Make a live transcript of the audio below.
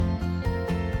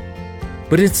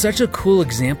But it's such a cool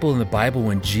example in the Bible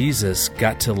when Jesus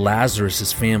got to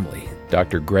Lazarus' family.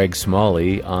 Dr. Greg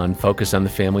Smalley on Focus on the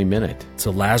Family Minute.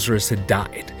 So Lazarus had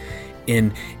died.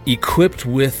 And equipped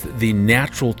with the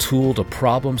natural tool to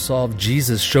problem solve,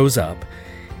 Jesus shows up.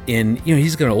 And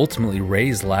he's going to ultimately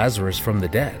raise Lazarus from the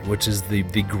dead, which is the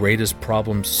greatest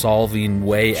problem-solving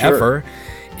way ever.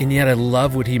 And yet I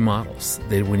love what he models,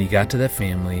 that when he got to that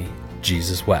family,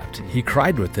 Jesus wept. He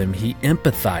cried with them. He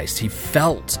empathized. He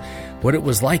felt what it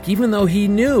was like, even though he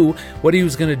knew what he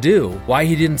was going to do. Why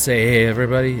he didn't say, hey,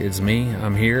 everybody, it's me.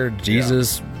 I'm here.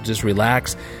 Jesus, just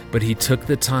relax. But he took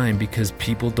the time because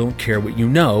people don't care what you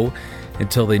know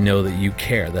until they know that you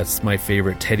care. That's my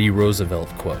favorite Teddy Roosevelt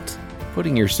quote.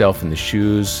 Putting yourself in the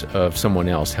shoes of someone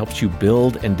else helps you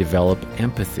build and develop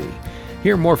empathy.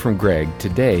 Hear more from Greg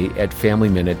today at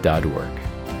FamilyMinute.org.